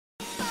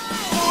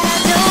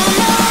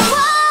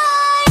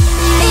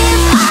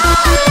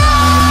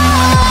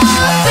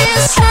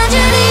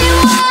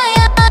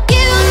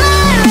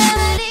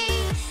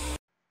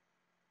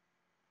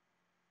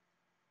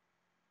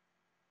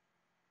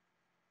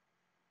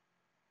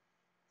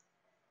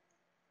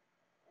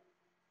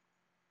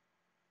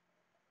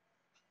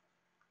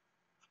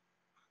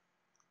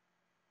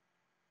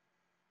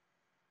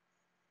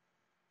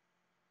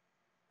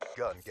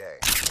gun gang.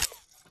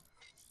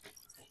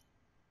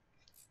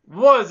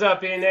 What's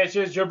up,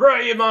 Nation? It's your bro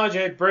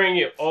Yamaji bringing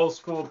you old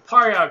school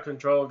party out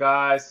control,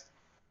 guys.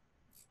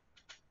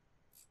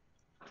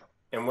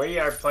 And we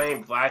are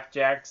playing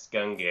BlackJack's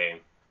gun game.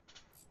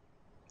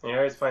 And you're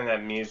always playing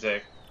that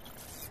music.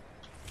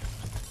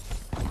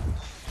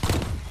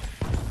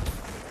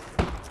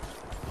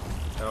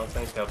 I don't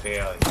think they'll be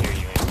able to hear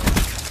you anymore.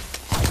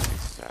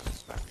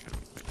 Satisfaction,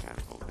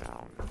 mechanical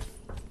down.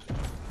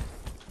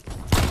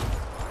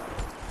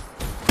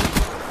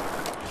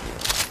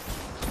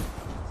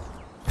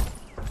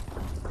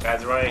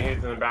 Guys, running here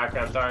in the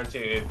background, aren't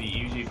you? It'd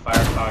be UG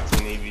Firefox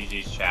and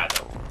EVG's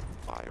Shadow.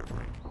 Fire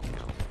ring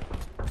kill.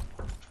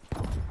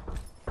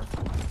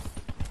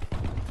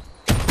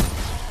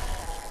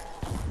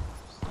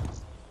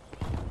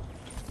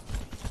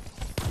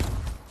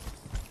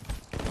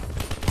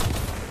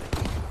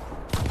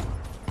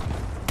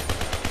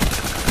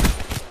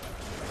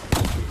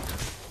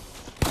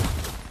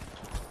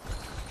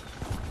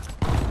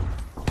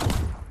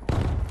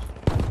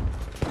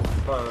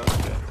 Come on, that's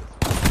good.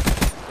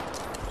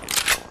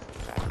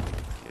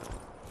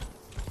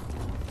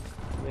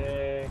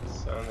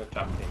 Next on the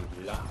chopping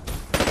block.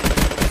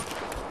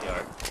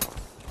 Yard.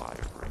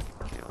 Fire ring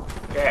kill.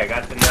 Okay, I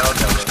got the nail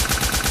gun.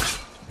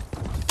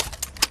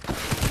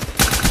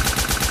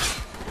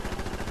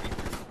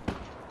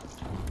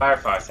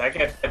 Firefox, I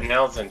can put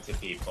nails into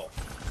people.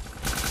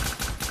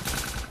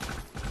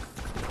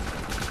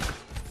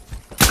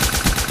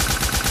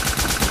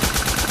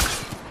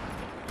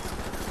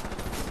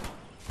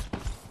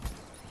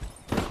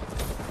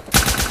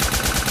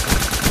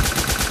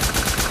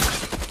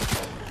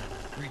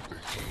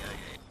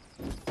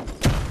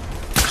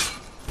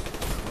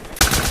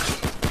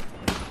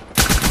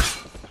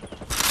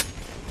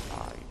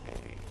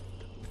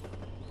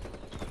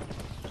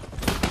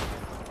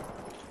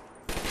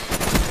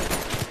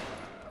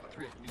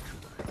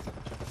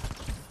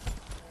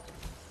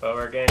 But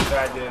we're going to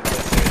try to do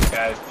this year,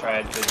 guys.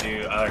 Tried to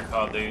do other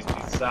Call of Duty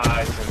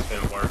besides, and it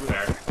didn't work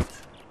there.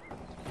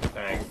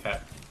 Dang,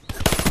 cut.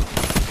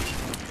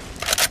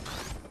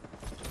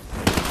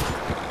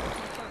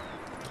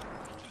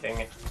 Dang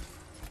it.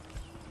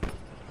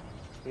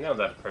 I know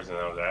that person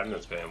over there. I'm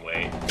just going to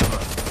wait. Come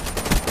on.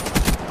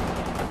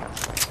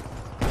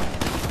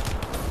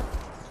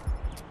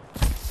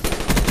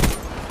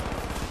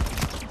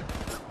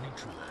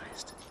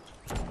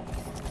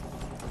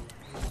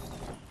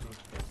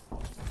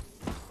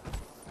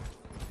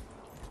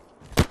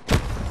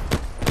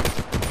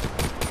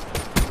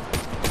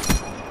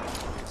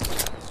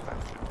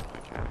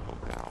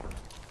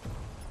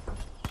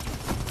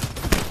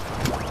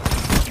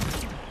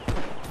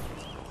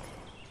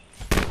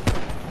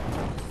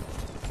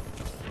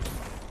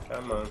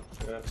 Come on,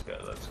 let's go,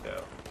 let's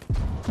go.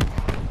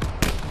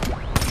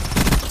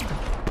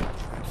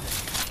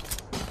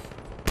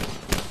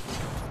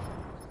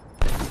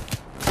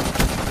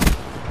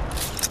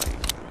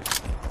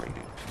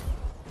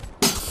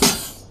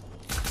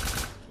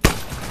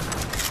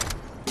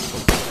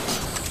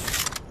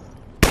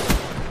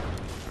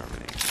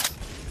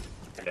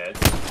 Dead.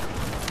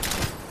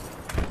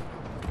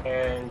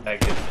 And I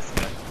get this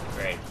guy.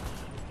 Great.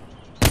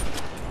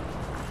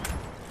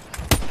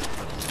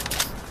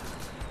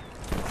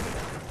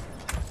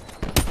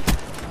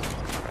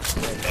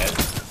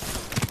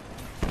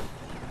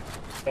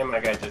 And my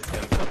guy just hit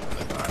himself in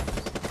the car.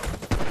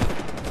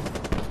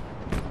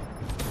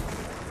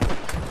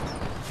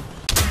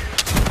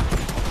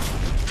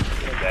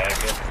 Good bag,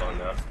 it's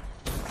blown up.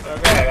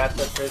 Okay, I got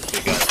the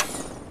frisbee gun.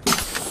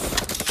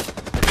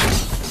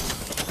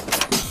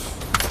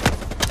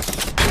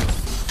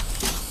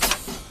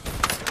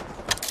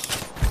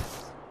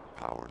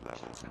 Power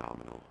levels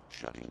nominal.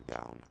 Shutting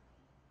down.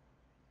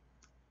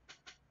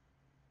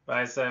 Like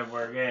I said,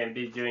 we're going to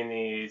be doing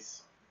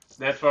these.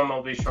 This one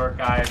will be short,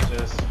 guys.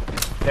 Just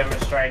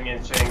demonstrating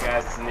and showing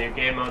guys the new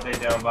game mode they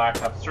did on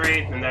Black Ops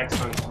 3. The next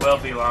one will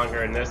be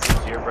longer, and this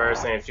is your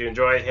verse. And if you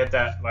enjoyed, hit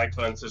that like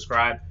button,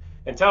 subscribe,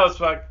 and tell us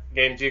what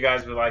games you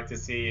guys would like to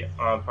see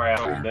on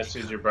Party Out. This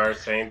is your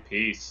verse saying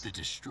peace. The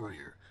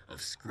destroyer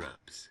of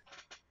scrubs.